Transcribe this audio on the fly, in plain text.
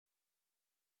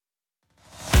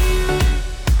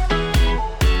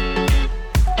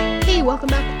Hey, welcome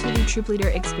back to the Troop Leader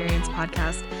Experience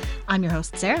podcast. I'm your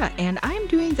host, Sarah, and I'm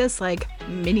doing this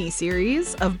mini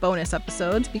series of bonus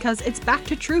episodes because it's back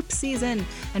to troop season.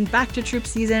 And back to troop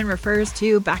season refers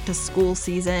to back to school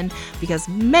season because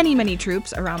many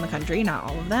troops around the country, not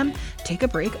all of them, take a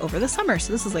break over the summer.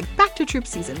 So this is back to troop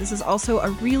season. This is also a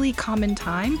really common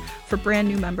time for brand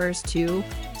new members to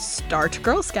start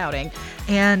Girl Scouting.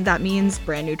 And that means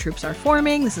brand new troops are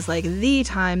forming. This is the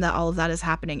time that all of that is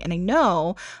happening. And I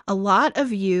know a lot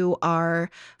of you are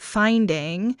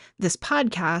finding this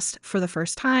podcast for the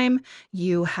first time.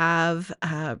 You have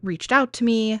reached out to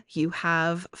me. You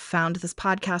have found this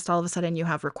podcast all of a sudden. You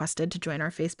have requested to join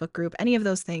our Facebook group, any of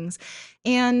those things.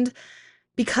 And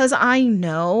because I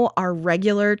know our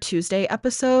regular Tuesday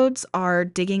episodes are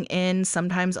digging in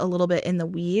sometimes a little bit in the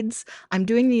weeds, I'm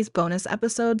doing these bonus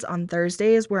episodes on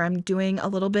Thursdays where I'm doing a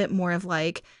little bit more of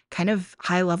kind of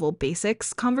high level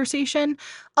basics conversation.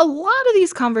 A lot of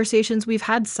these conversations we've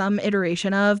had some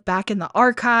iteration of back in the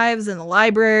archives in the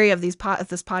library of this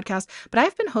podcast, but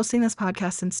I've been hosting this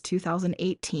podcast since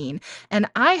 2018,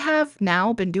 and I have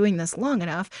now been doing this long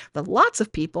enough that lots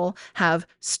of people have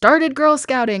started Girl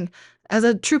Scouting. As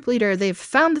a troop leader, they've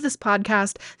found this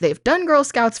podcast, they've done Girl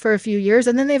Scouts for a few years,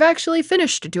 and then they've actually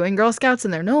finished doing Girl Scouts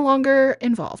and they're no longer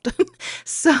involved.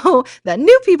 So that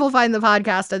new people find the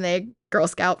podcast and they Girl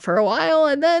Scout for a while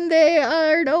and then they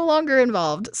are no longer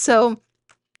involved. So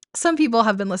some people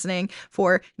have been listening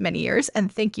for many years, and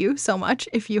thank you so much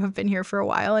if you have been here for a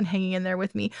while and hanging in there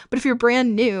with me. But if you're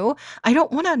brand new, I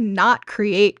don't want to not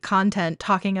create content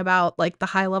talking about the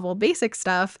high level basic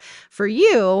stuff for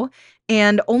you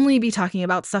and only be talking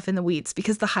about stuff in the weeds,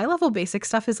 because the high level basic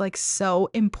stuff is so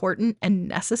important and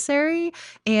necessary.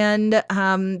 And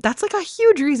that's a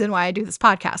huge reason why I do this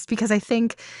podcast, because I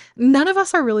think none of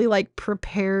us are really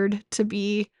prepared to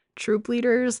be troop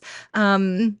leaders.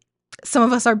 Some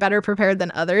of us are better prepared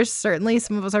than others, certainly.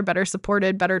 Some of us are better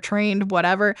supported, better trained,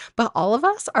 whatever. But all of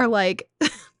us are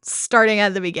starting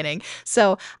at the beginning.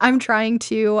 So I'm trying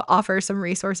to offer some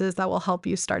resources that will help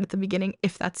you start at the beginning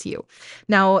if that's you.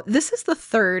 Now, this is the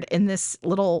third in this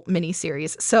little mini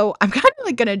series. So I'm kind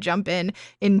of going to jump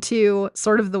into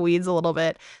sort of the weeds a little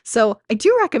bit. So I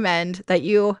do recommend that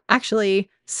you actually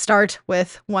start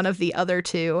with one of the other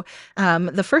two.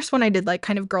 The first one I did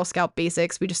kind of Girl Scout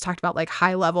basics. We just talked about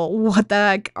high level, what the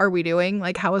heck are we doing?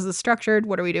 How is this structured?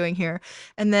 What are we doing here?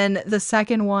 And then the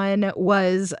second one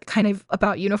was kind of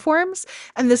about uniforms.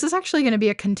 And this is actually going to be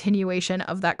a continuation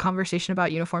of that conversation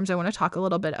about uniforms. I want to talk a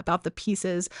little bit about the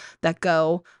pieces that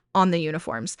go on the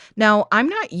uniforms. Now, I'm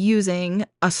not using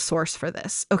a source for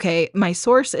this, okay? My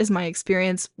source is my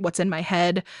experience, what's in my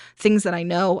head, things that I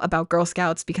know about Girl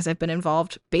Scouts because I've been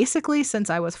involved basically since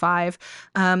I was 5.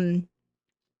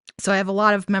 So I have a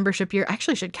lot of membership year. I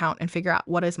actually should count and figure out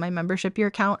what is my membership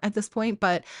year count at this point.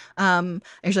 But I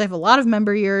actually have a lot of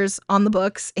member years on the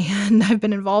books and I've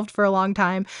been involved for a long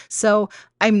time. So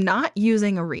I'm not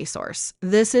using a resource.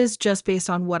 This is just based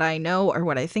on what I know or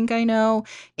what I think I know.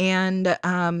 And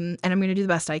I'm going to do the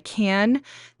best I can.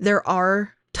 There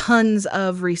are tons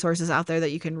of resources out there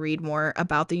that you can read more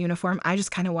about the uniform. I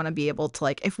just kind of want to be able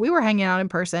to if we were hanging out in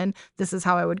person, this is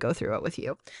how I would go through it with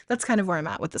you. That's kind of where I'm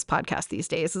at with this podcast these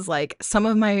days, is some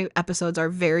of my episodes are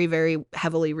very, very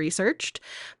heavily researched,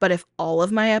 but if all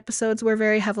of my episodes were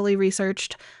very heavily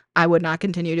researched, I would not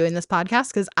continue doing this podcast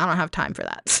because I don't have time for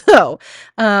that.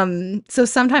 So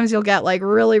sometimes you'll get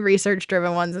really research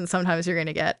driven ones and sometimes you're going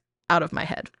to get out of my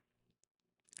head.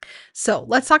 So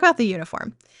let's talk about the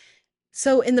uniform.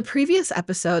 So in the previous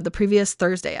episode, the previous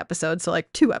Thursday episode, so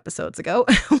 2 episodes ago,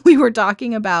 we were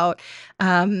talking about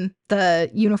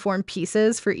the uniform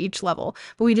pieces for each level,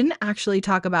 but we didn't actually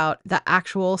talk about the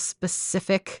actual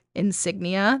specific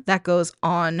insignia that goes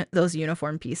on those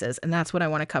uniform pieces, and that's what I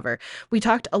want to cover. We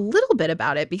talked a little bit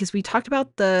about it because we talked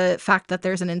about the fact that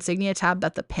there's an insignia tab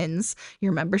that the pins,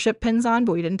 your membership pins on,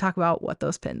 but we didn't talk about what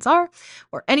those pins are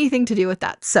or anything to do with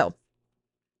that. So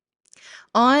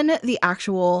on the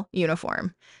actual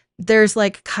uniform, there's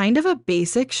kind of a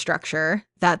basic structure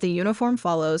that the uniform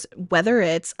follows, whether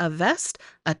it's a vest,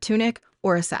 a tunic,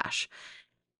 or a sash.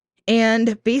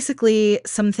 And basically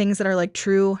some things that are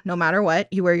true no matter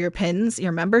what. You wear your pins,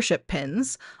 your membership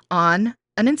pins on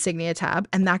an insignia tab,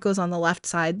 and that goes on the left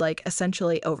side,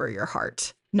 essentially over your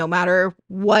heart. No matter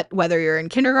what, whether you're in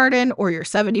kindergarten or you're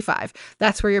 75,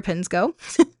 that's where your pins go.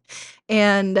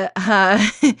 And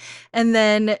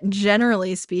then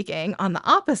generally speaking, on the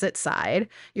opposite side,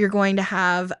 you're going to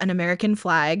have an American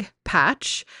flag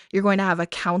patch. You're going to have a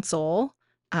council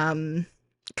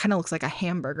kind of looks like a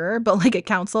hamburger, but like a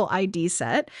council ID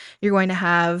set. You're going to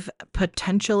have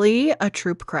potentially a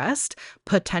troop crest,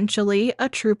 potentially a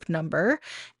troop number,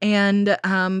 and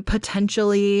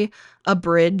potentially a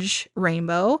bridge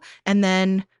rainbow, and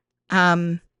then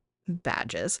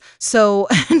badges. So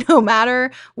no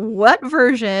matter what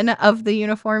version of the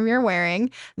uniform you're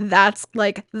wearing, that's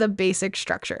like the basic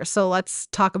structure. So let's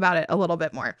talk about it a little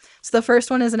bit more. So the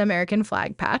first one is an American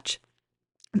flag patch.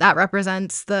 That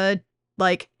represents the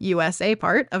like USA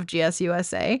part of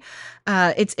GSUSA.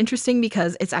 It's interesting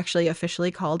because it's actually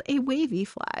officially called a wavy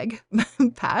flag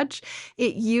patch.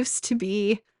 It used to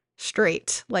be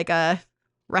straight, like a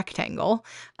rectangle.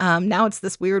 Now it's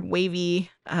this weird wavy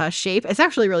shape. It's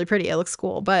actually really pretty. It looks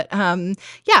cool. But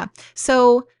yeah,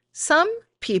 so some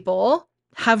people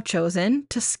have chosen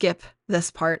to skip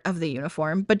this part of the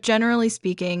uniform, but generally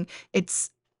speaking, it's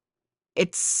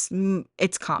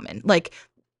common. Like,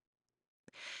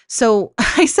 so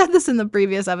I said this in the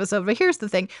previous episode, but here's the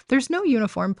thing. There's no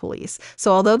uniform police.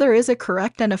 So although there is a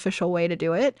correct and official way to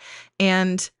do it,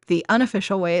 and the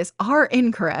unofficial ways are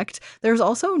incorrect, there's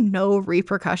also no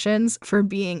repercussions for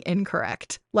being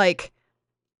incorrect. Like,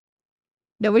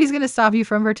 nobody's going to stop you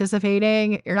from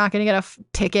participating. You're not going to get a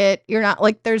ticket. You're not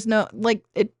like, there's no, like,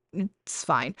 it's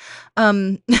fine.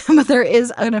 But there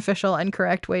is an official and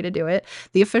correct way to do it.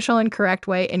 The official and correct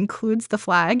way includes the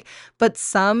flag, but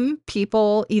some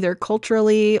people, either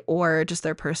culturally or just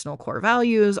their personal core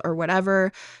values or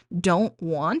whatever, don't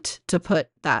want to put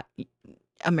that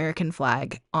American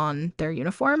flag on their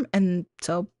uniform. And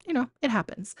so, it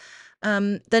happens.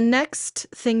 The next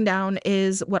thing down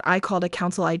is what I called a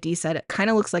council ID set. It kind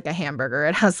of looks like a hamburger.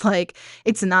 It has like,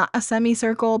 it's not a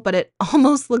semicircle, but it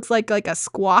almost looks like a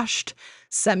squashed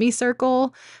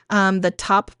semicircle. The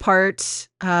top part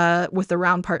with the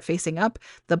round part facing up.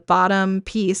 The bottom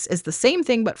piece is the same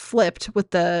thing, but flipped with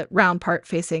the round part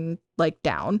facing like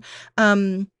down.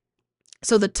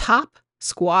 So the top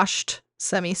squashed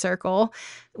semicircle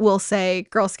will say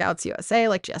Girl Scouts USA,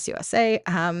 like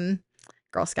GSUSA,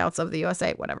 Girl Scouts of the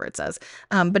USA, whatever it says.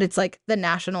 But it's like the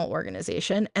national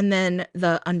organization. And then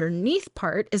the underneath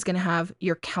part is going to have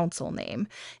your council name.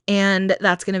 And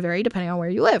that's going to vary depending on where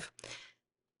you live.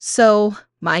 So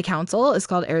my council is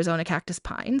called Arizona Cactus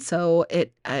Pine. So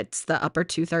it's the upper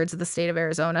 2/3 of the state of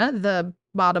Arizona. The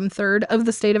bottom third of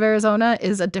the state of Arizona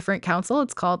is a different council.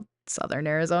 It's called Southern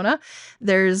Arizona.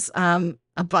 There's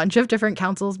a bunch of different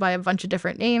councils by a bunch of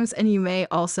different names, and you may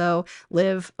also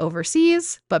live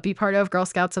overseas but be part of Girl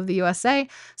Scouts of the USA.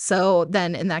 So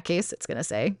then in that case, it's going to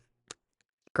say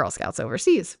Girl Scouts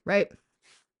overseas, right?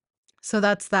 So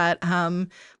that's that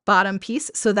bottom piece.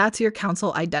 So that's your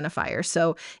council identifier.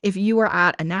 So if you were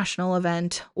at a national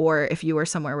event, or if you were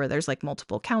somewhere where there's like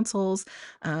multiple councils,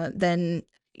 then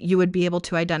you would be able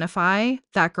to identify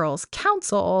that girl's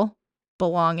council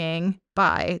belonging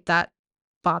by that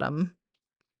bottom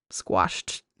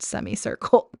squashed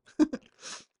semicircle.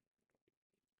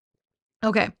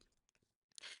 Okay.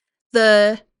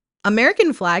 The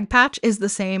American flag patch is the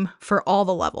same for all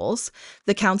the levels.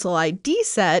 The council ID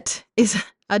set is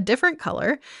a different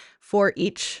color for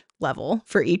each level,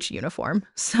 for each uniform.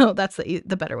 So that's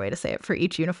the better way to say it, for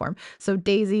each uniform. So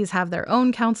daisies have their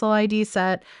own council ID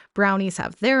set. Brownies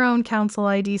have their own council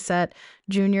ID set.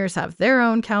 Juniors have their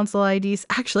own council IDs.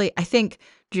 Actually, I think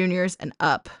juniors and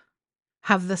up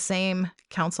have the same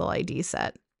council ID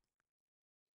set,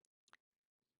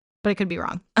 but I could be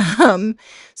wrong.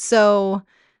 So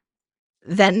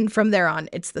then from there on,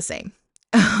 it's the same.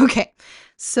 Okay.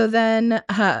 So then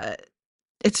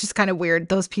it's just kind of weird.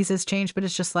 Those pieces change, but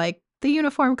it's just like the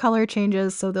uniform color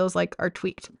changes. So those like are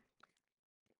tweaked.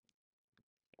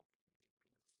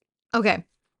 Okay.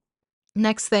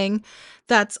 Next thing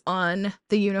that's on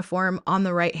the uniform on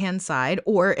the right-hand side,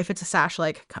 or if it's a sash,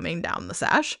 like coming down the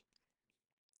sash,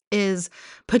 is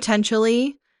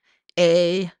potentially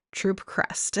a troop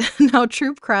crest. Now,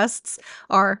 troop crests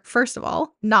are, first of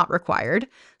all, not required.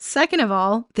 Second of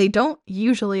all, they don't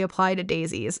usually apply to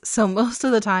daisies. So most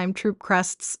of the time, troop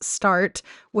crests start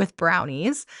with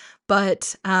brownies.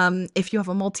 But if you have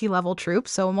a multi-level troop,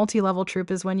 so a multi-level troop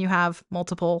is when you have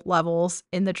multiple levels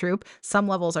in the troop. Some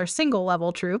levels are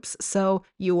single-level troops, so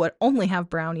you would only have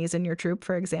brownies in your troop,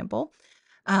 for example.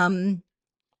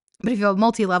 But if you have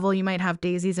multi-level, you might have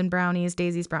daisies and brownies,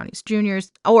 daisies, brownies,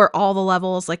 juniors, or all the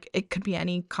levels. Like it could be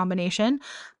any combination.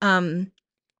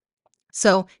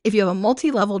 So if you have a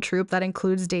multi-level troop that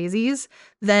includes daisies,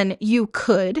 then you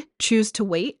could choose to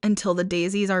wait until the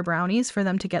daisies are brownies for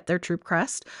them to get their troop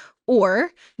crest.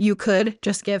 Or you could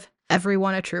just give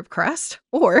everyone a troop crest.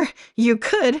 Or you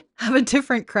could have a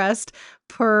different crest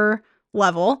per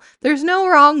level. There's no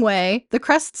wrong way. The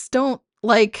crests don't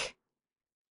like,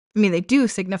 I mean, they do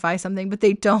signify something, but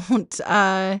they don't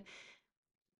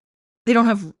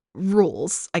have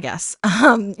rules, I guess.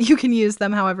 You can use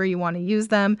them however you want to use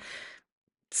them.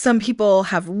 Some people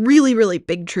have really, really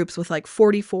big troops with like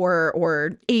 44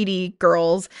 or 80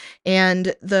 girls,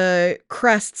 and the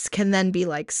crests can then be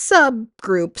like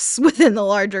subgroups within the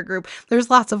larger group. There's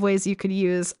lots of ways you could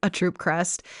use a troop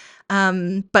crest.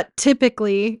 But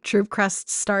typically, troop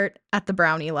crests start at the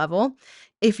brownie level.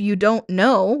 If you don't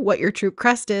know what your troop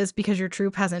crest is because your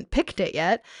troop hasn't picked it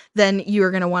yet, then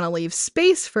you're going to want to leave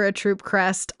space for a troop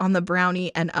crest on the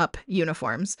brownie and up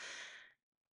uniforms.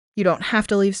 You don't have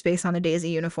to leave space on a Daisy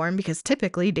uniform because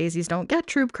typically Daisies don't get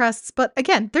troop crests, but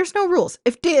again, there's no rules.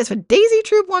 If a Daisy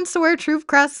troop wants to wear troop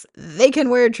crests, they can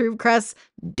wear troop crests.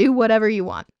 Do whatever you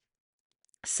want.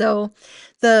 So,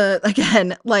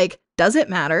 again, like, does it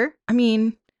matter? I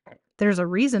mean, there's a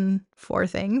reason for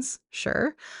things,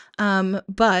 sure.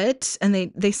 But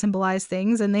they symbolize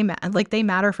things, and they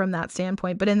matter from that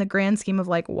standpoint, but in the grand scheme of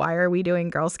like, why are we doing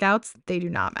Girl Scouts? They do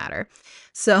not matter.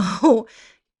 So,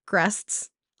 crests,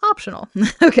 optional.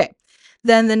 Okay.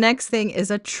 Then the next thing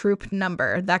is a troop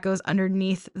number that goes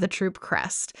underneath the troop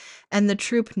crest. And the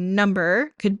troop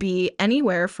number could be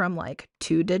anywhere from like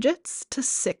 2 digits to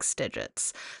 6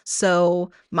 digits.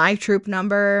 So my troop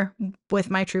number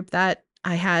with my troop that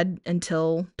I had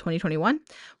until 2021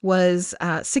 was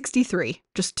 63.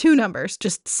 Just 2 numbers,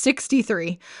 just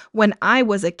 63. When I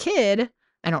was a kid,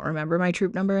 I don't remember my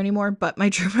troop number anymore, but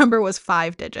my troop number was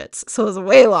 5 digits. So it was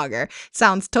way longer.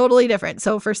 Sounds totally different.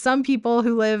 So for some people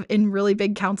who live in really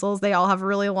big councils, they all have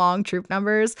really long troop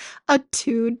numbers. A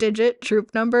 2-digit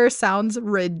troop number sounds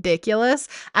ridiculous.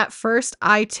 At first,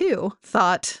 I too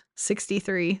thought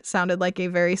 63 sounded like a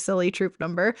very silly troop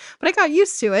number, but I got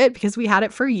used to it because we had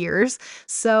it for years.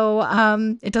 So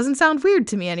it doesn't sound weird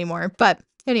to me anymore. But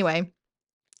anyway,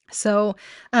 so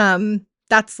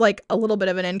that's like a little bit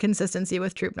of an inconsistency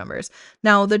with troop numbers.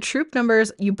 Now, the troop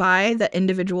numbers, you buy the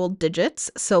individual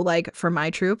digits. So like for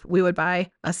my troop, we would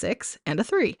buy a 6 and a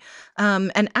 3.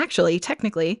 And actually,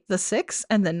 technically, the 6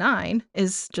 and the 9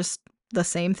 is just the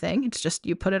same thing. It's just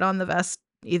you put it on the vest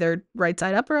either right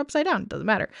side up or upside down. It doesn't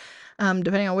matter,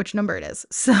 depending on which number it is.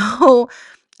 So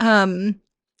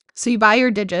you buy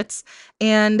your digits,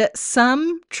 and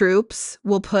some troops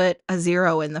will put a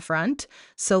 0 in the front.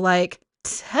 So like,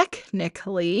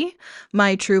 technically,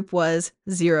 my troop was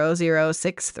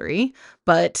 0063,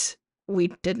 but we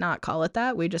did not call it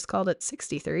that. We just called it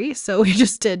 63. So we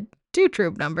just did 2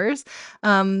 troop numbers.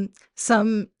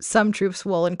 Some troops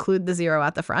will include the 0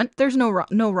 at the front. There's no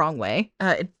wrong way.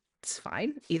 It's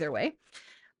fine either way.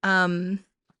 But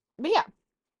yeah.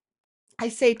 I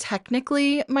say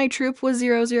technically my troop was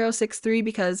 0063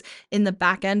 because in the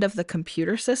back end of the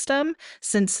computer system,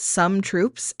 since some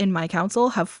troops in my council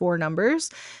have 4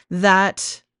 numbers,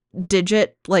 that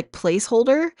digit like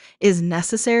placeholder is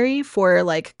necessary for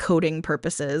like coding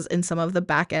purposes in some of the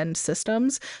back end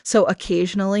systems. So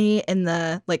occasionally in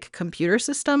the like computer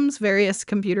systems, various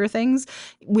computer things,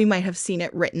 we might have seen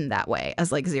it written that way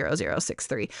as like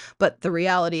 0063. But the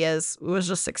reality is it was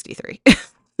just 63.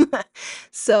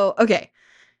 So, okay.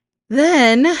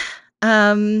 Then,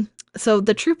 so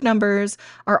the troop numbers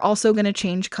are also going to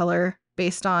change color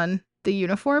based on the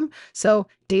uniform. So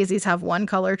daisies have one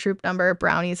color troop number,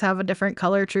 brownies have a different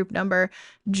color troop number,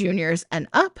 juniors and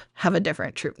up have a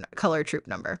different color troop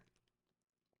number.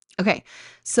 Okay,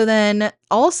 so then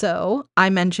also I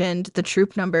mentioned the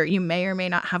troop number. You may or may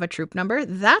not have a troop number.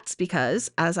 That's because,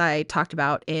 as I talked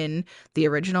about in the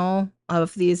original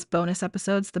of these bonus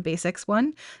episodes, the basics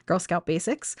one, Girl Scout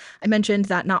Basics, I mentioned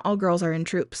that not all girls are in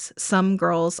troops. Some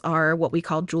girls are what we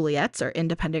call Juliettes or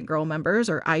independent girl members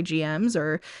or IGMs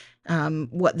or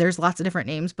there's lots of different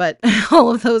names, but all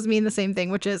of those mean the same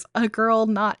thing, which is a girl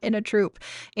not in a troop.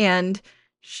 And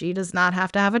she does not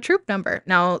have to have a troop number.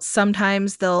 Now,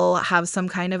 sometimes they'll have some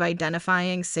kind of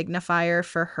identifying signifier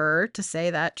for her to say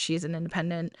that she's an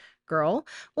independent girl,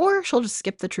 or she'll just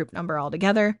skip the troop number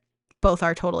altogether. Both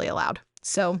are totally allowed.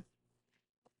 So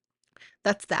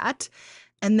that's that.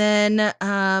 And then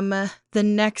the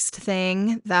next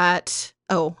thing that,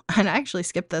 and I actually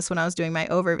skipped this when I was doing my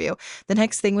overview. The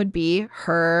next thing would be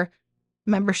her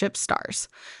membership stars.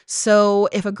 So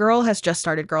if a girl has just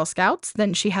started Girl Scouts,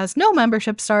 then she has no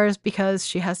membership stars because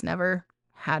she has never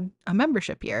had a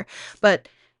membership year. But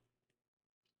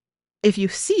if you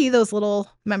see those little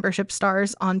membership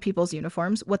stars on people's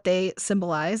uniforms, what they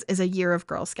symbolize is a year of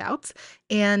Girl Scouts,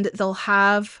 and they'll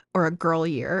have, or a girl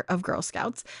year of Girl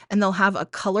Scouts, and they'll have a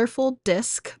colorful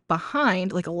disc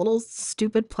behind, like a little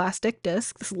stupid plastic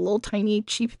disc, this little tiny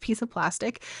cheap piece of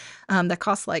plastic that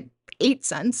costs like 8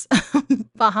 cents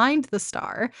behind the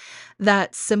star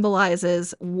that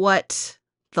symbolizes what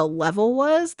the level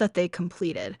was that they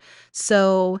completed.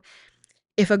 So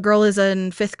if a girl is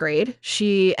in 5th grade,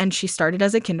 she started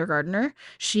as a kindergartner,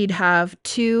 she'd have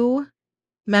 2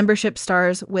 membership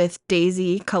stars with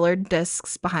daisy colored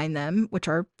discs behind them, which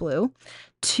are blue,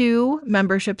 2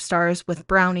 membership stars with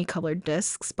brownie colored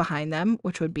discs behind them,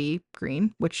 which would be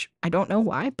green, which I don't know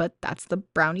why, but that's the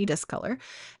brownie disc color.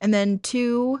 And then at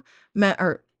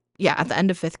the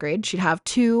end of 5th grade, she'd have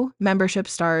 2 membership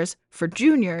stars for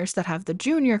juniors that have the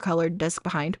junior colored disc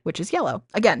behind, which is yellow.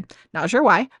 Again, not sure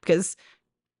why, because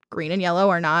green and yellow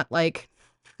are not like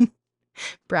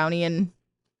brownie and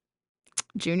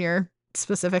junior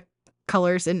specific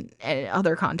colors in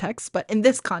other contexts, but in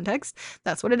this context,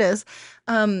 that's what it is.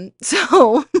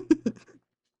 So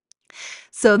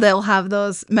so they'll have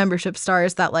those membership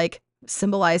stars that like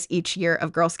symbolize each year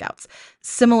of Girl Scouts.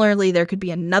 Similarly, there could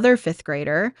be another 5th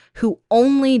grader who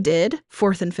only did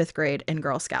 4th and 5th grade in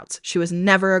Girl Scouts. She was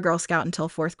never a Girl Scout until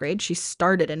 4th grade. She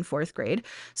started in 4th grade.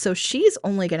 So she's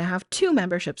only going to have 2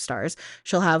 membership stars.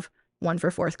 She'll have one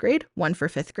for 4th grade, one for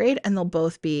 5th grade, and they'll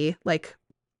both be like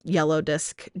yellow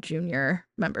disc junior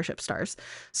membership stars.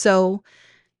 So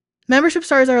membership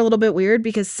stars are a little bit weird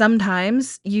because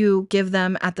sometimes you give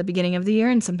them at the beginning of the year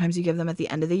and sometimes you give them at the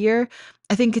end of the year.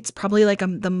 I think it's probably like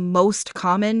the most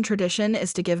common tradition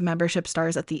is to give membership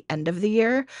stars at the end of the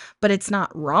year, but it's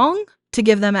not wrong to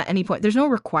give them at any point. There's no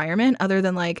requirement other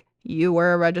than like you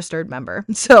were a registered member.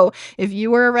 So if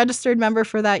you were a registered member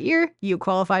for that year, you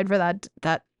qualified for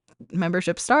that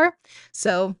membership star.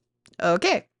 So,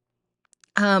 okay.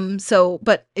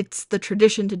 But it's the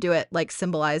tradition to do it like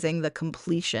symbolizing the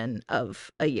completion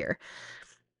of a year.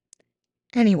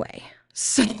 Anyway,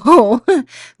 so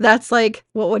that's like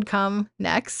what would come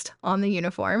next on the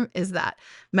uniform is that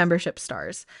membership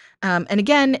stars. And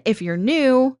again, if you're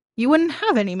new, you wouldn't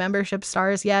have any membership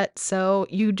stars yet, so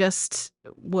you just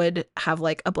would have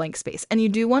like a blank space. And you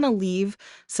do want to leave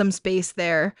some space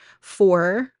there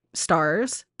for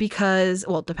stars because,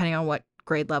 well, depending on what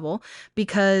grade level,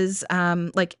 because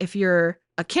like if you're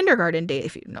a kindergarten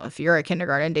if you're a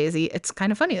kindergarten daisy, it's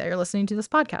kind of funny that you're listening to this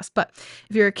podcast, but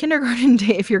if you're a kindergarten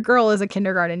if your girl is a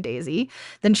kindergarten daisy,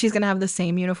 then she's going to have the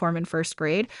same uniform in 1st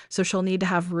grade, so she'll need to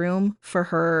have room for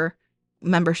her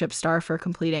membership star for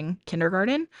completing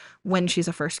kindergarten when she's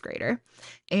a 1st grader.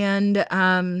 And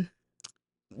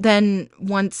then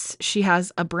once she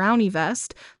has a brownie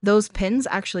vest, those pins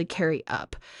actually carry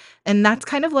up. And that's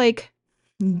kind of like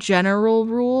general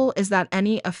rule is that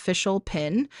any official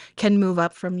pin can move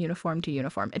up from uniform to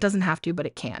uniform. It doesn't have to, but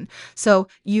it can. So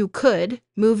you could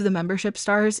move the membership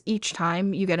stars each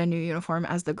time you get a new uniform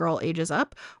as the girl ages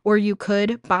up, or you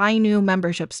could buy new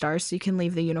membership stars so you can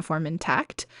leave the uniform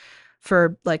intact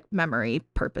for like memory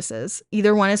purposes.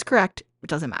 Either one is correct. It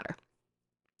doesn't matter.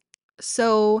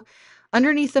 So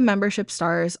underneath the membership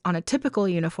stars on a typical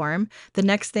uniform, the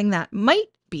next thing that might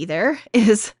be there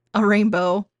is a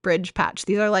rainbow bridge patch.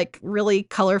 These are like really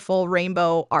colorful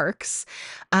rainbow arcs.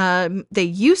 They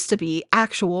used to be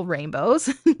actual rainbows.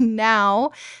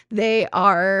 Now they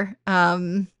are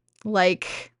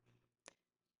like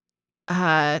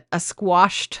a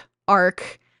squashed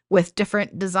arc with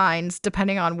different designs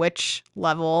depending on which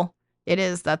level it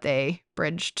is that they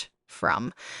bridged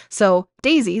from. So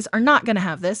daisies are not going to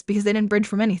have this because they didn't bridge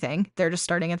from anything. They're just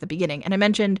starting at the beginning. And I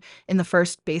mentioned in the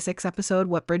first basics episode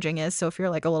what bridging is. So if you're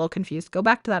like a little confused, go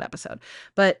back to that episode.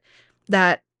 But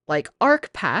that like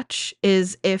arc patch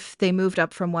is if they moved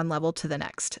up from one level to the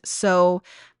next. So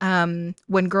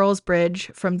when girls bridge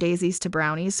from daisies to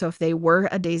brownies, so if they were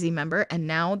a daisy member and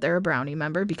now they're a brownie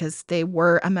member because they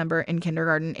were a member in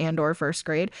kindergarten and or 1st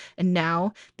grade and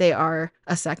now they are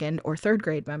a 2nd or 3rd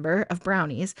grade member of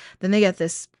brownies, then they get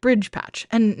this bridge patch.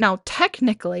 And now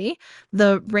technically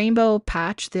the rainbow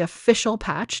patch, the official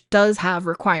patch, does have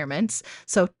requirements.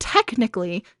 So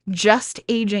technically just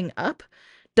aging up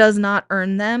does not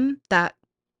earn them that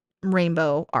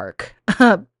rainbow arc.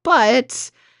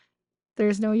 But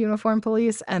there's no uniform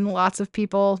police and lots of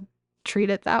people treat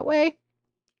it that way.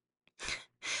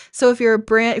 So if your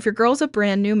girl's a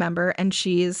brand new member and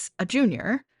she's a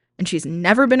junior and she's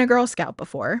never been a Girl Scout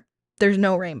before, there's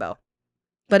no rainbow.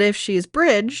 But if she's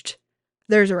bridged,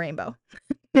 there's a rainbow.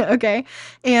 Okay?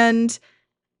 And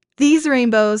these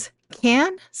rainbows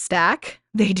can stack.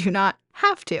 They do not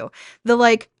have to. The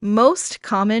like most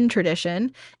common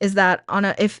tradition is that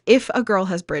if a girl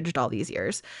has bridged all these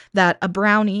years, that a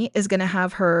brownie is going to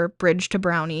have her bridge to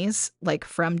brownies, like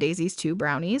from daisies to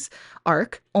brownies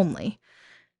arc only.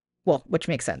 Well, which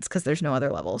makes sense because there's no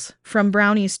other levels. From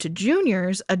brownies to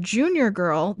juniors, a junior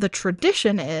girl, the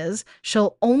tradition is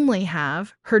she'll only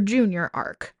have her junior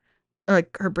arc,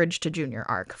 like her bridge to junior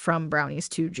arc from brownies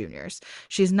to juniors.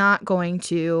 She's not going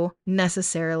to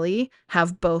necessarily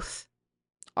have both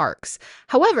arcs.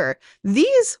 However,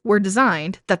 these were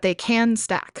designed that they can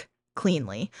stack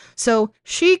cleanly. So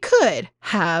she could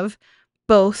have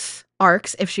both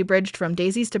arcs if she bridged from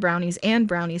daisies to brownies and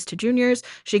brownies to juniors.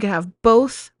 She could have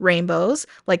both rainbows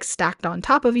like stacked on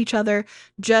top of each other,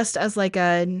 just as like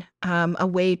a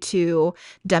way to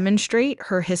demonstrate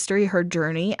her history, her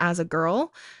journey as a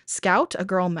girl scout, a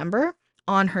girl member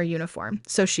on her uniform.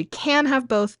 So she can have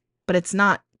both, but it's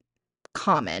not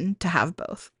common to have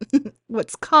both.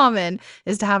 What's common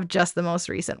is to have just the most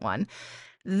recent one.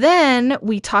 Then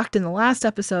we talked in the last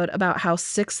episode about how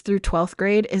 6th through 12th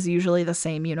grade is usually the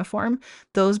same uniform.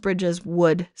 Those bridges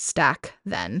would stack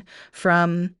then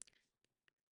from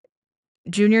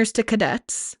juniors to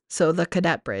cadets, so the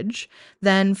cadet bridge,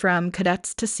 then from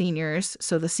cadets to seniors,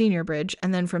 so the senior bridge,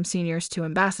 and then from seniors to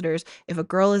ambassadors. If a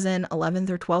girl is in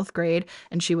 11th or 12th grade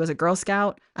and she was a Girl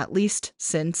Scout, at least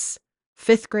since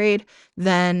 5th grade,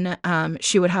 then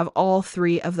she would have all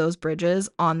 3 of those bridges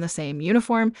on the same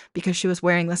uniform because she was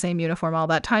wearing the same uniform all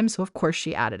that time, so of course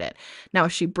she added it. Now,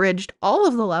 if she bridged all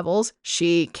of the levels,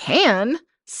 she can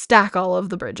stack all of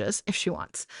the bridges if she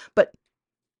wants, but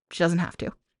she doesn't have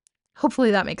to.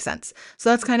 Hopefully that makes sense. So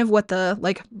that's kind of what the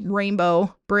like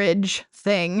rainbow bridge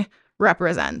thing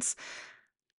represents.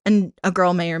 And a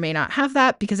girl may or may not have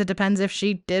that because it depends if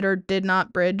she did or did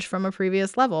not bridge from a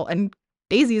previous level. And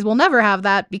daisies will never have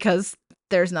that because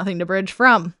there's nothing to bridge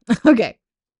from. Okay.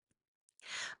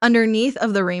 Underneath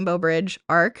of the rainbow bridge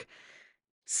arc,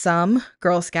 some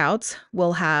Girl Scouts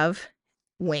will have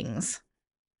wings.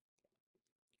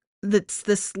 That's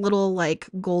this little like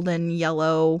golden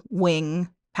yellow wing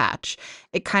patch.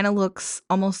 It kind of looks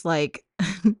almost like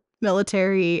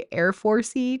military Air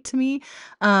Force-y to me.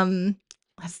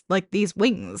 Has like these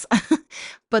wings.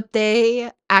 But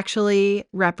they actually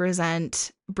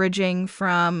represent bridging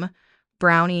from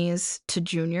brownies to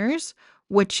juniors,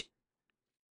 which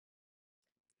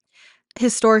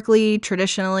historically,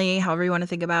 traditionally, however you want to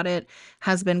think about it,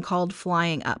 has been called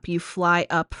flying up. You fly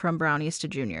up from brownies to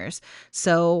juniors.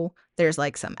 So there's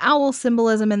like some owl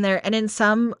symbolism in there. And in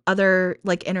some other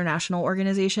like international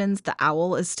organizations, the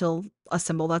owl is still a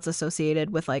symbol that's associated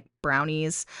with like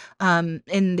brownies.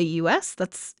 In the US,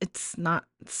 it's not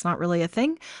really a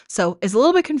thing. So it's a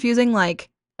little bit confusing, like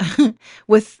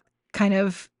with kind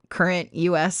of current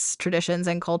US traditions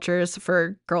and cultures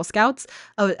for Girl Scouts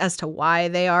as to why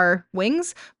they are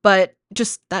wings, but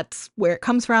just that's where it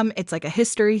comes from. It's like a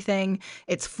history thing.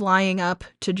 It's flying up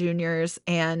to juniors,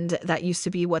 and that used to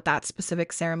be what that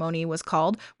specific ceremony was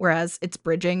called, whereas it's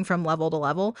bridging from level to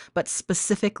level, but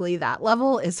specifically that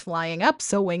level is flying up,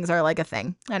 so wings are like a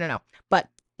thing. I don't know, but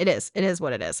it is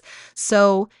what it is.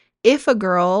 So if a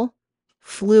girl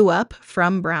flew up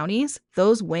from brownies,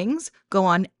 those wings go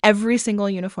on every single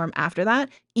uniform after that,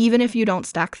 even if you don't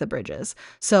stack the bridges.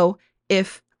 So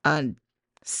if a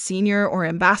senior or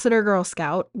ambassador Girl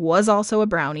Scout was also a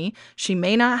brownie, she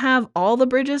may not have all the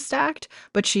bridges stacked,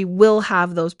 but she will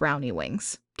have those brownie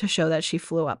wings to show that she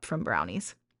flew up from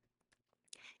brownies.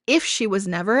 If she was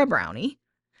never a brownie,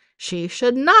 she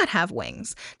should not have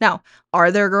wings. Now, are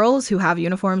there girls who have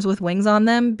uniforms with wings on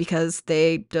them because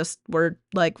they just were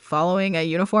like following a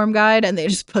uniform guide and they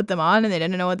just put them on and they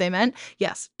didn't know what they meant?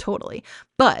 Yes, totally.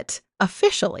 But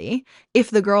officially,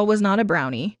 if the girl was not a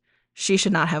brownie, she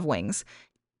should not have wings.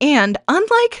 And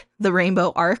unlike the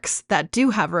rainbow arcs that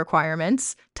do have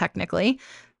requirements, technically,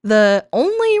 the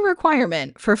only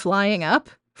requirement for flying up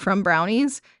from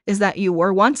brownies is that you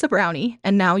were once a brownie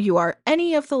and now you are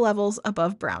any of the levels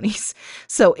above brownies.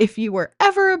 So if you were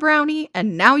ever a brownie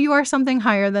and now you are something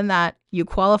higher than that, you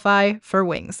qualify for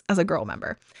wings as a girl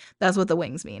member. That's what the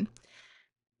wings mean.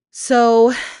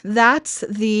 So that's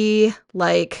the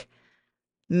like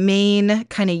main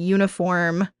kind of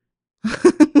uniform.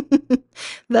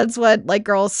 That's what like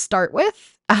girls start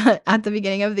with at the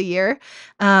beginning of the year,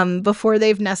 before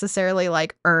they've necessarily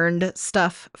like earned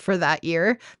stuff for that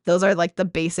year. Those are like the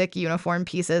basic uniform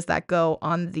pieces that go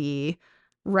on the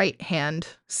right hand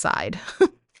side.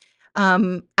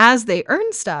 As they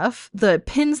earn stuff, the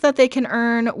pins that they can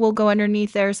earn will go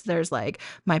underneath there. So there's like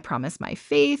My Promise, My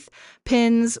Faith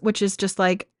pins, which is just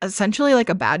like essentially like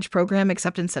a badge program,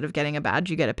 except instead of getting a badge,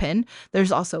 you get a pin.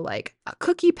 There's also like a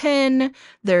cookie pin.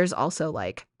 There's also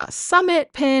like a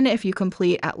summit pin. If you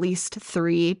complete at least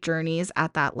 3 journeys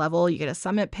at that level, you get a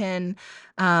summit pin.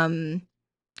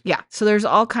 Yeah, so there's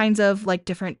all kinds of like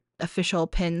different official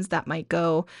pins that might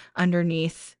go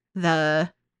underneath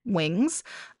the wings,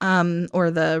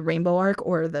 or the rainbow arc,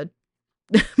 or the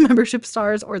membership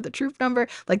stars, or the troop number.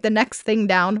 Like the next thing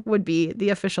down would be the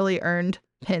officially earned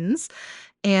pins.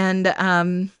 And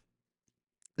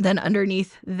then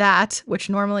underneath that, which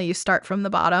normally you start from the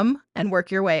bottom and work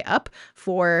your way up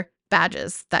for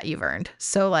badges that you've earned.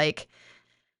 So like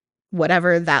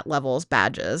whatever that level's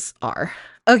badges are.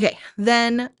 Okay,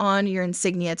 then on your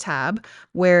insignia tab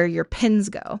where your pins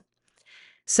go.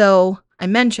 So I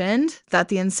mentioned that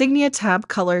the insignia tab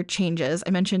color changes. I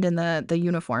mentioned in the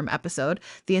uniform episode,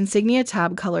 the insignia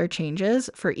tab color changes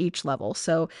for each level.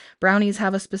 So brownies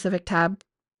have a specific tab.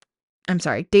 I'm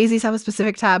sorry, daisies have a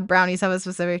specific tab, brownies have a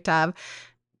specific tab,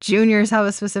 juniors have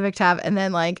a specific tab, and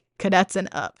then like cadets and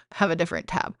up have a different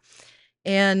tab.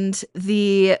 And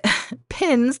the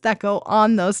pins that go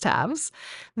on those tabs,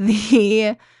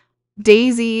 the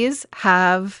daisies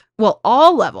have, well,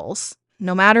 all levels,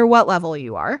 no matter what level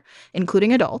you are,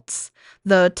 including adults,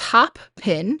 the top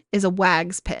pin is a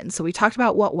WAGS pin. So we talked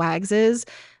about what WAGS is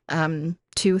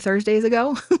 2 Thursdays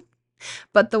ago.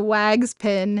 But the WAGS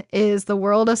pin is the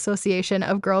World Association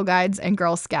of Girl Guides and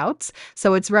Girl Scouts.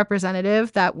 So it's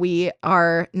representative that we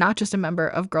are not just a member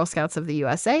of Girl Scouts of the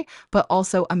USA, but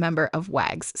also a member of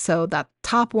WAGS. So that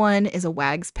top one is a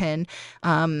WAGS pin,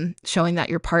 showing that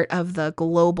you're part of the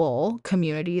global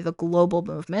community, the global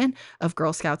movement of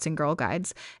Girl Scouts and Girl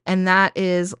Guides. And that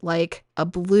is like a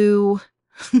blue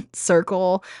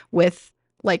circle with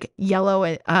like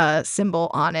yellow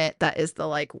symbol on it that is the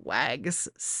like WAGS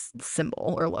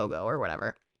symbol or logo or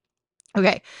whatever.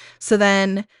 Okay, so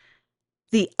then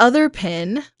the other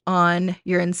pin on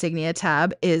your insignia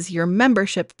tab is your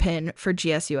membership pin for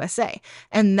GSUSA.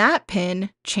 And that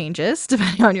pin changes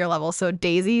depending on your level. So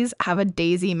daisies have a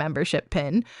daisy membership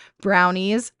pin,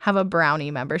 brownies have a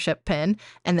brownie membership pin,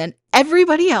 and then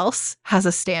everybody else has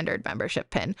a standard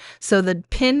membership pin. So the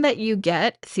pin that you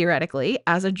get theoretically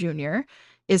as a junior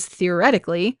is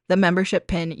theoretically the membership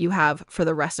pin you have for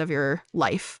the rest of your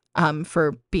life,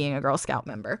 for being a Girl Scout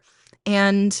member.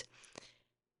 And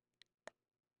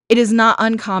it is not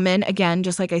uncommon, again,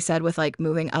 just like I said, with like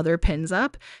moving other pins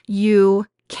up, you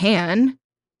can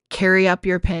carry up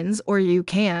your pins or you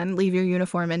can leave your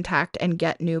uniform intact and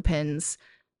get new pins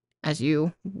as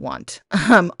you want.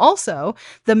 Also,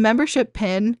 the membership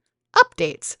pin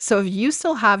updates. So if you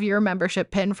still have your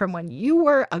membership pin from when you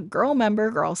were a girl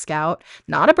member, Girl Scout,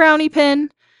 not a brownie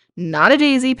pin, not a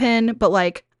daisy pin, but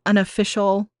like an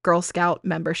official Girl Scout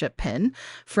membership pin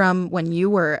from when you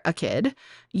were a kid,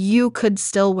 you could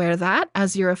still wear that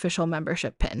as your official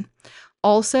membership pin.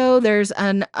 Also, there's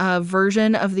a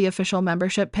version of the official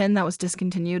membership pin that was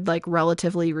discontinued like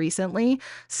relatively recently.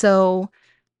 So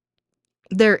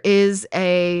there is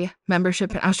a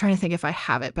membership. I was trying to think if I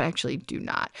have it, but I actually do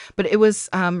not. But it was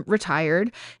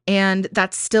retired, and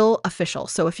that's still official.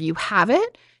 So if you have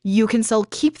it, you can still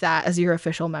keep that as your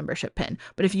official membership pin.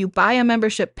 But if you buy a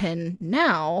membership pin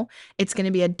now, it's going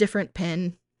to be a different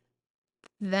pin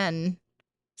than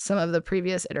some of the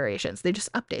previous iterations. They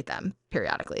just update them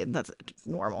periodically, and that's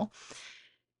normal.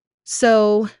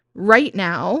 So right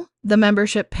now, the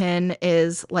membership pin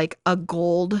is like a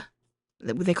gold,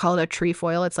 they call it a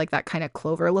trefoil. It's like that kind of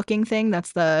clover looking thing.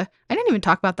 I didn't even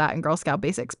talk about that in Girl Scout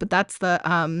Basics, but that's the,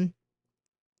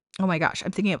 oh my gosh,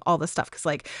 I'm thinking of all this stuff because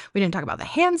like we didn't talk about the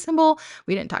hand symbol,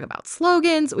 we didn't talk about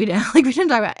slogans, we didn't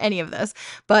talk about any of this,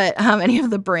 but any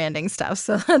of the branding stuff.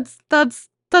 So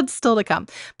that's still to come.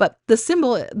 But the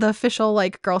symbol, the official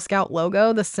like Girl Scout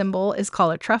logo, the symbol is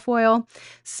called a trefoil.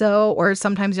 So, or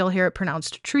sometimes you'll hear it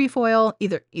pronounced trefoil.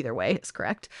 Either way is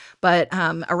correct. But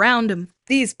around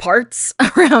these parts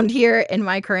around here in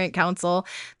my current council,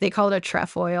 they call it a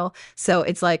trefoil. So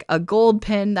it's like a gold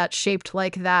pin that's shaped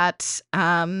like that.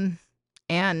 And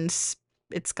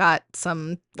it's got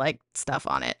some like stuff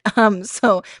on it.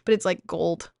 But it's like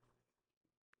gold,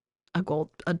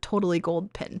 a totally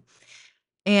gold pin.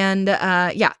 And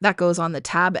yeah, that goes on the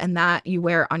tab, and that you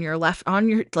wear on your left, on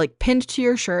your like pinned to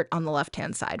your shirt on the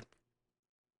left-hand side.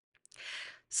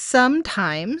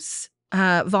 Sometimes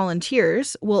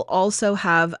volunteers will also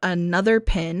have another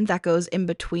pin that goes in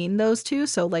between those two.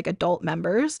 So like adult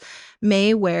members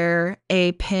may wear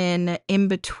a pin in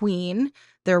between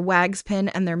their WAGS pin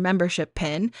and their membership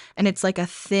pin, and it's like a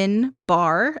thin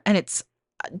bar, and it's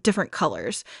different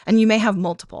colors, and you may have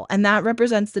multiple, and that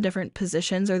represents the different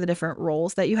positions or the different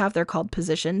roles that you have. They're called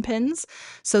position pins.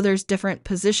 So there's different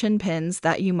position pins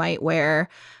that you might wear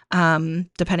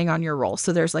depending on your role.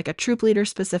 So there's like a troop leader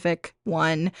specific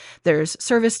one, there's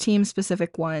service team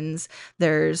specific ones,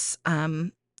 there's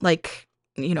like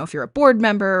if you're a board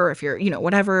member or if you're,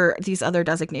 whatever these other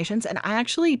designations. And I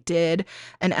actually did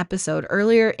an episode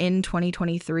earlier in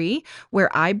 2023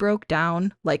 where I broke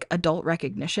down like adult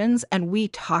recognitions and we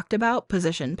talked about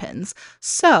position pins.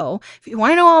 So if you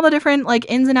want to know all the different like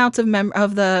ins and outs of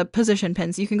the position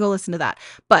pins, you can go listen to that.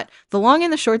 But the long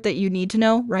and the short that you need to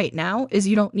know right now is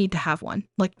you don't need to have one.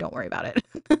 Like, don't worry about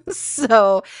it.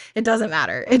 So it doesn't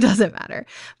matter. It doesn't matter.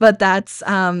 But that's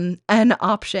an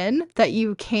option that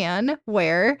you can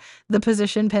wear the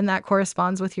position pin that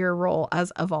corresponds with your role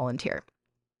as a volunteer.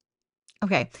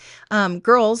 Okay.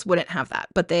 Girls wouldn't have that,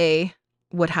 but they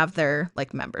would have their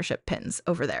like membership pins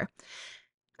over there.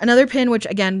 Another pin, which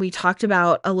again, we talked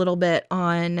about a little bit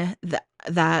on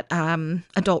that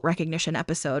adult recognition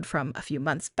episode from a few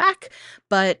months back,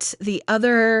 but the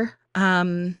other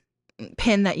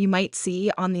pin that you might see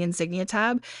on the insignia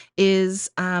tab is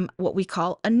what we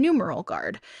call a numeral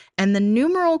guard. And the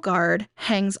numeral guard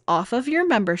hangs off of your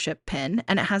membership pin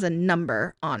and it has a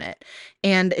number on it.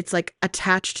 And it's like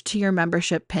attached to your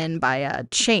membership pin by a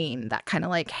chain that kind of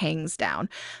like hangs down.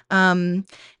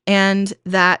 And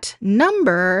that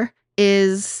number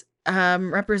is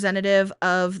representative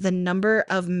of the number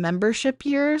of membership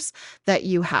years that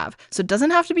you have. So it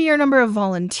doesn't have to be your number of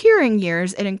volunteering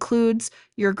years. It includes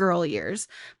your girl years.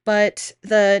 But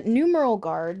the numeral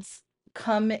guards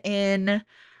come in,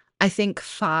 I think,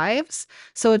 5s.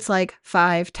 So it's like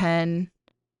 5, 10,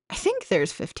 I think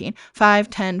there's 15, 5,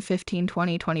 10, 15,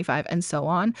 20, 25, and so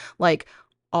on. Like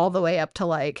all the way up to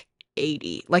like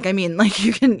 80. Like, I mean, like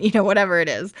you can, whatever it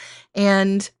is.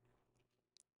 And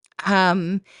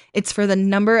it's for the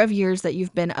number of years that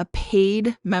you've been a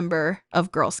paid member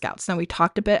of Girl Scouts. Now, we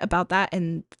talked a bit about that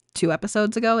in 2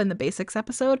 episodes ago in the basics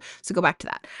episode, so go back to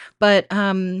that. But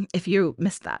if you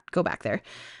missed that, go back there.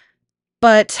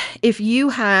 But if you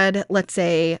had, let's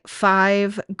say,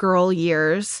 5 girl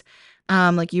years,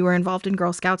 like you were involved in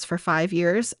Girl Scouts for 5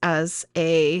 years as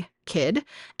a kid,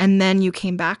 and then you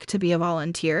came back to be a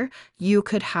volunteer, you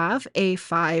could have a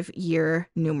 5-year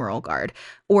numeral guard.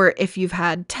 Or if you've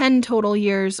had 10 total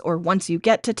years, or once you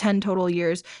get to 10 total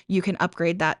years, you can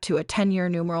upgrade that to a 10-year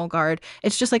numeral guard.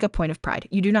 It's just like a point of pride.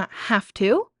 You do not have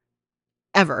to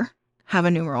ever have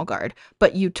a numeral guard,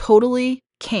 but you totally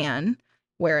can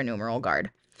wear a numeral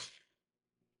guard.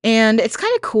 And it's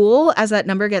kind of cool as that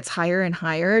number gets higher and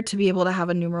higher to be able to have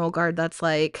a numeral guard that's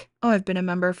like, oh, I've been a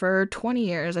member for 20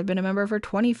 years. I've been a member for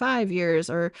 25 years,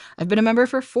 or I've been a member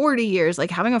for 40 years.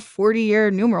 Like having a 40-year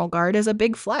numeral guard is a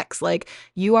big flex. Like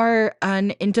you are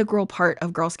an integral part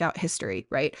of Girl Scout history,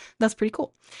 right? That's pretty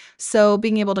cool. So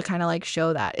being able to kind of like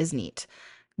show that is neat.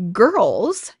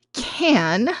 Girls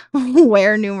can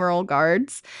wear numeral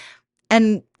guards,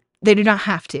 and they do not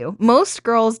have to. Most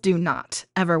girls do not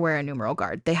ever wear a numeral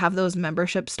guard. They have those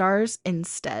membership stars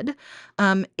instead.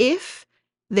 If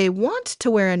they want to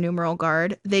wear a numeral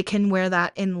guard, they can wear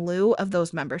that in lieu of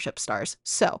those membership stars.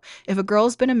 So if a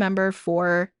girl's been a member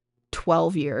for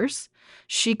 12 years,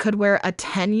 she could wear a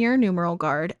 10-year numeral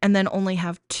guard and then only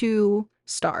have 2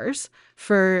 stars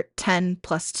for 10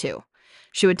 plus 2.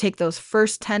 She would take those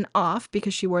first 10 off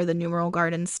because she wore the numeral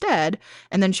guard instead,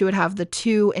 and then she would have the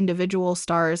 2 individual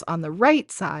stars on the right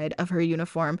side of her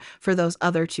uniform for those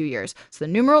other 2 years. So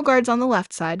the numeral guard's on the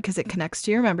left side because it connects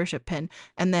to your membership pin,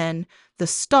 and then the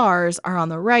stars are on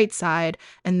the right side,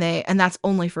 and that's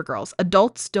only for girls.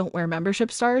 Adults don't wear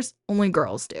membership stars, only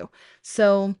girls do.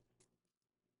 So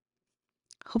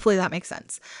hopefully that makes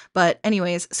sense. But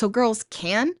anyways, so girls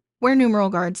can wear numeral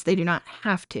guards. They do not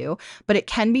have to, but it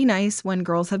can be nice when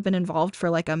girls have been involved for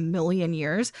like a million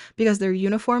years because their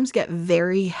uniforms get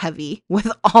very heavy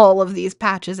with all of these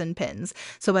patches and pins.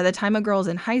 So by the time a girl's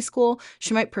in high school,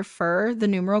 she might prefer the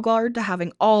numeral guard to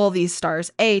having all these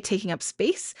stars, A, taking up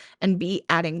space, and B,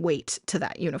 adding weight to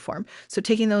that uniform. So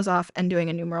taking those off and doing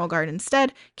a numeral guard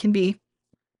instead can be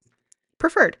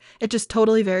preferred. It just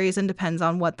totally varies and depends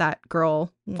on what that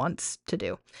girl wants to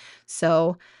do.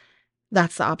 So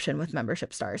that's the option with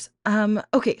membership stars.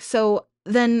 Okay, so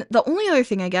then the only other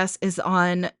thing I guess is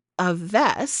on a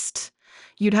vest,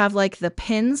 you'd have like the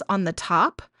pins on the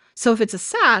top. So if it's a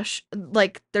sash,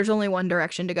 like there's only one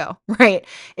direction to go, right?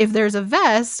 If there's a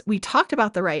vest, we talked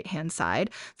about the right-hand side.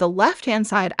 The left-hand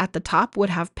side at the top would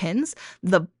have pins.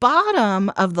 The bottom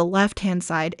of the left-hand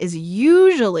side is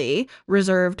usually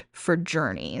reserved for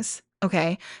journeys.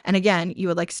 Okay. And again, you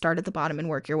would like start at the bottom and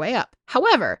work your way up.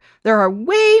 However, there are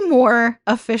way more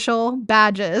official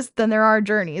badges than there are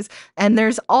journeys. And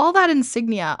there's all that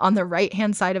insignia on the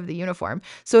right-hand side of the uniform.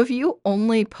 So if you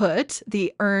only put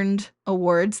the earned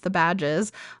awards, the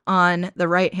badges on the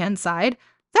right-hand side,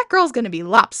 that girl's going to be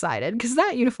lopsided because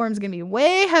that uniform is going to be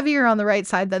way heavier on the right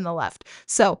side than the left.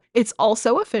 So it's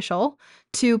also official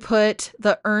to put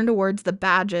the earned awards, the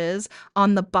badges,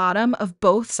 on the bottom of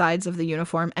both sides of the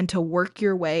uniform and to work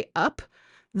your way up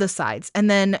the sides.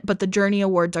 And then, but the journey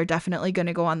awards are definitely going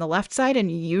to go on the left side. And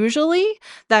usually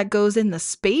that goes in the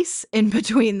space in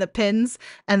between the pins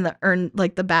and the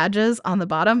like the badges on the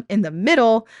bottom. In the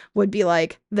middle would be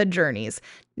like the journeys.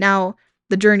 Now,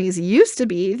 the journeys used to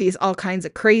be these all kinds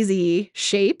of crazy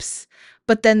shapes,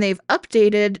 but then they've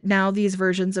updated now these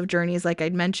versions of journeys, like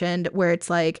I'd mentioned, where it's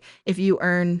like if you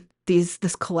earn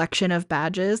this collection of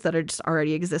badges that are just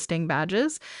already existing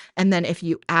badges, and then if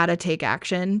you add a take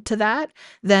action to that,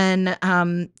 then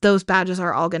those badges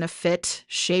are all going to fit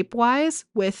shape wise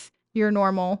with your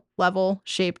normal level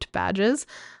shaped badges.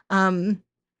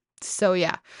 So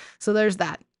yeah, so there's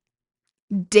that.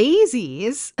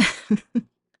 Daisies.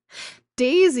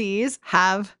 Daisies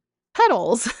have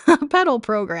petals, a petal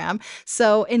program.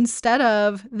 So instead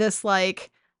of this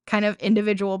like kind of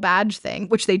individual badge thing,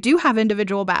 which they do have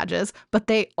individual badges, but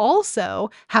they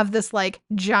also have this like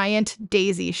giant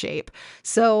daisy shape.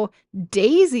 So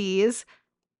daisies,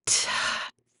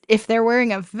 if they're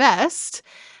wearing a vest,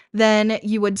 then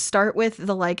you would start with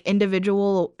the like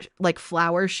individual like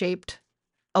flower shaped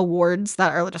awards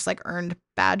that are just like earned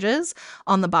badges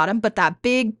on the bottom, but that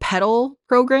big petal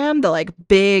program, the like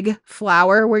big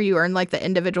flower where you earn like the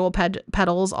individual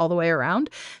petals all the way around,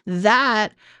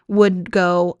 that would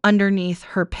go underneath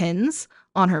her pins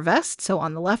on her vest, so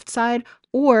on the left side,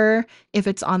 or if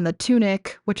it's on the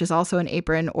tunic, which is also an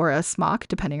apron or a smock,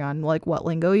 depending on like what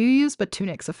lingo you use, but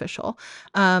tunic's official,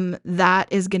 that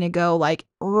is gonna go like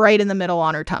right in the middle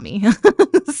on her tummy.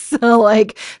 So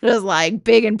like just like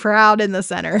big and proud in the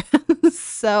center.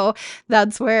 So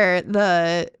that's where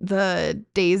the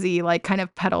daisy like kind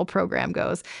of petal program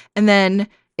goes. And then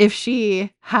if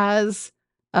she has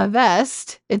a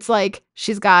vest, it's like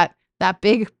she's got that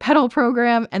big petal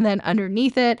program, and then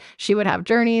underneath it she would have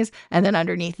journeys, and then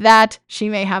underneath that she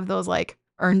may have those like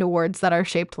earned awards that are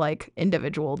shaped like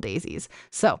individual daisies.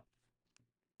 So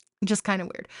just kind of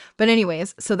weird. But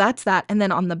anyways, so that's that. And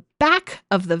then on the back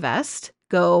of the vest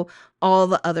go all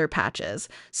the other patches.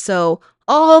 So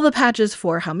all the patches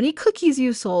for how many cookies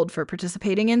you sold, for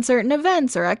participating in certain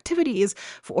events or activities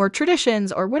or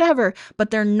traditions or whatever, but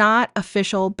they're not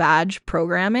official badge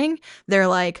programming. They're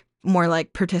like more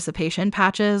like participation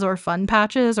patches or fun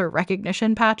patches or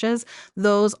recognition patches.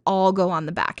 Those all go on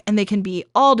the back, and they can be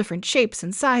all different shapes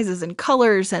and sizes and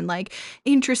colors and like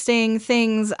interesting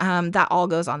things. That all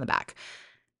goes on the back.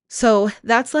 So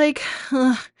that's like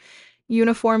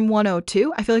Uniform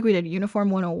 102. I feel like we did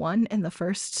Uniform 101 in the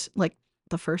first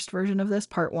version of this,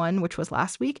 part 1, which was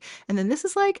last week. And then this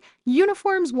is like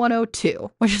Uniforms 102,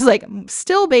 which is like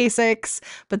still basics,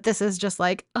 but this is just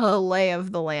like a lay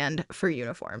of the land for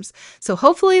uniforms. So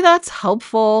hopefully that's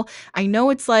helpful. I know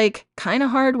it's like kind of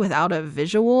hard without a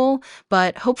visual,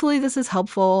 but hopefully this is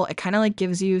helpful. It kind of like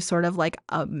gives you sort of like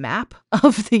a map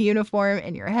of the uniform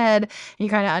in your head, and you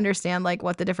kind of understand like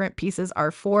what the different pieces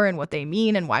are for and what they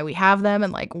mean and why we have them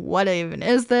and like what even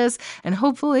is this. And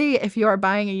hopefully if you are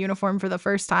buying a uniform for the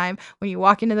first time, when you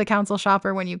walk into the council shop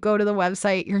or when you go to the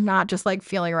website, you're not just like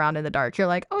feeling around in the dark. You're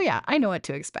like, oh yeah, I know what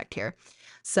to expect here.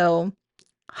 So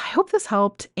I hope this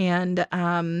helped. And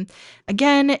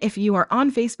again, if you are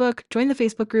on Facebook, join the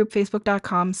Facebook group,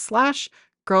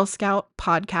 facebook.com/Girl Scout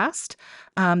Podcast.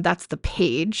 That's the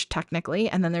page technically.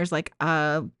 And then there's like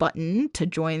a button to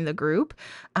join the group.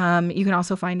 You can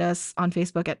also find us on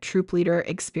Facebook at Troop Leader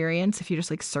Experience. If you just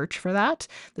like search for that,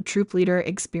 the Troop Leader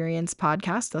Experience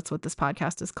Podcast, that's what this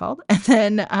podcast is called. And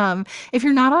then if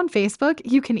you're not on Facebook,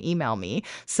 you can email me.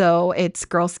 So it's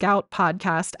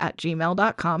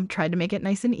girlscoutpodcast@gmail.com. Tried to make it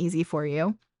nice and easy for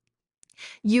you.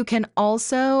 You can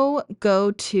also go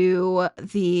to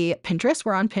the Pinterest.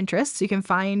 We're on Pinterest, so you can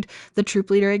find the Troop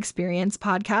Leader Experience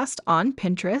podcast on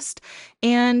Pinterest.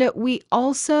 And we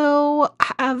also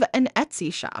have an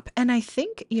Etsy shop. And I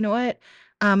think, you know what?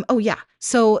 Oh yeah.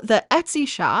 So the Etsy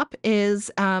shop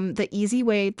is the easy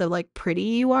way, the like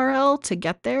pretty URL to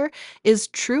get there is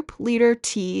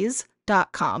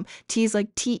troopleadertees.com. Tees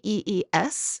like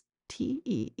Tees.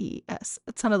 Tees.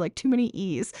 That sounded like too many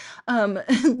E's.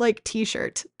 Like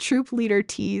t-shirt,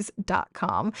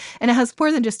 troopleadertees.com. And it has more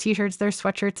than just t-shirts. There's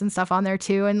sweatshirts and stuff on there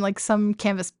too. And like some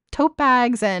canvas tote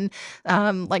bags and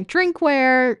like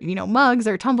drinkware, mugs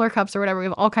or tumbler cups or whatever. We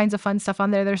have all kinds of fun stuff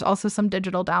on there. There's also some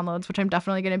digital downloads, which I'm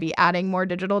definitely going to be adding more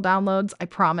digital downloads. I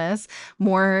promise.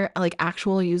 More like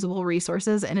actual usable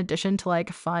resources in addition to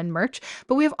like fun merch.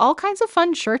 But we have all kinds of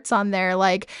fun shirts on there,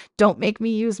 like "Don't make me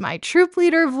use my troop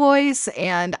leader voice"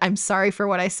 and "I'm sorry for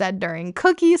what I said during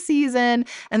cookie season."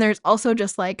 And there's also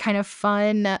just like kind of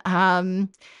fun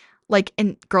like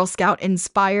in Girl Scout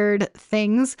inspired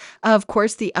things. Of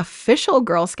course, the official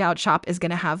Girl Scout shop is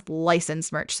going to have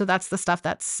licensed merch. So that's the stuff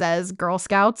that says Girl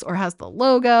Scouts or has the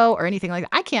logo or anything like that.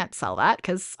 I can't sell that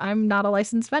because I'm not a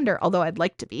licensed vendor, although I'd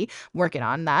like to be working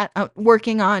on that.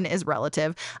 Working on is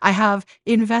relative. I have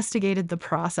investigated the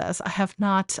process. I have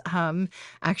not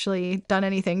actually done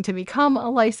anything to become a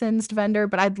licensed vendor,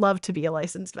 but I'd love to be a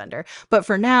licensed vendor. But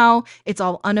for now, it's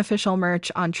all unofficial merch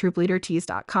on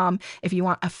troopleadertees.com. If you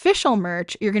want official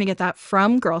merch, you're going to get that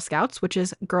from Girl Scouts, which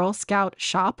is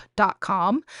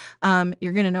girlscoutshop.com.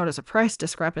 You're going to notice a price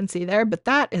discrepancy there, but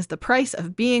that is the price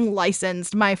of being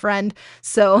licensed, my friend.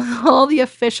 So all the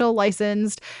official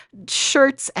licensed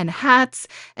shirts and hats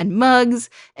and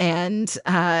mugs and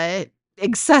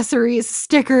accessories,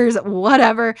 stickers,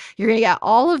 whatever, you're going to get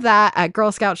all of that at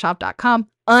girlscoutshop.com.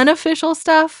 Unofficial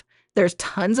stuff, there's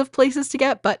tons of places to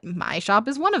get, but my shop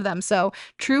is one of them. So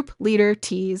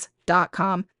troopleadertees.com.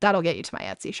 That'll get you to my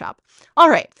Etsy shop. All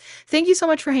right. Thank you so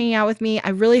much for hanging out with me. I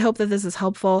really hope that this is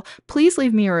helpful. Please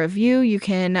leave me a review. You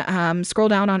can scroll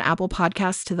down on Apple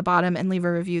Podcasts to the bottom and leave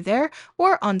a review there.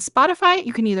 Or on Spotify,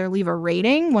 you can either leave a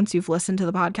rating once you've listened to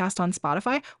the podcast on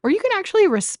Spotify, or you can actually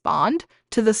respond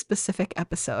to the specific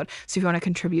episode. So if you want to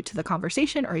contribute to the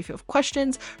conversation, or if you have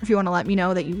questions, or if you want to let me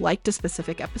know that you liked a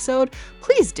specific episode,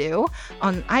 please do.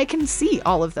 I can see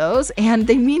all of those and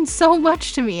they mean so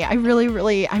much to me. I'm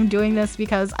doing this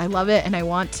because I love it and I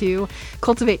want to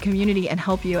cultivate community and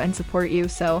help you and support you.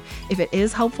 So if it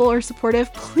is helpful or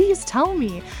supportive, please tell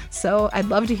me. So I'd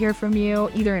love to hear from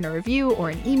you either in a review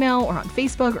or an email or on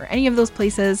Facebook or any of those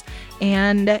places.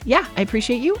 And yeah, I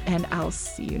appreciate you and I'll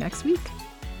see you next week.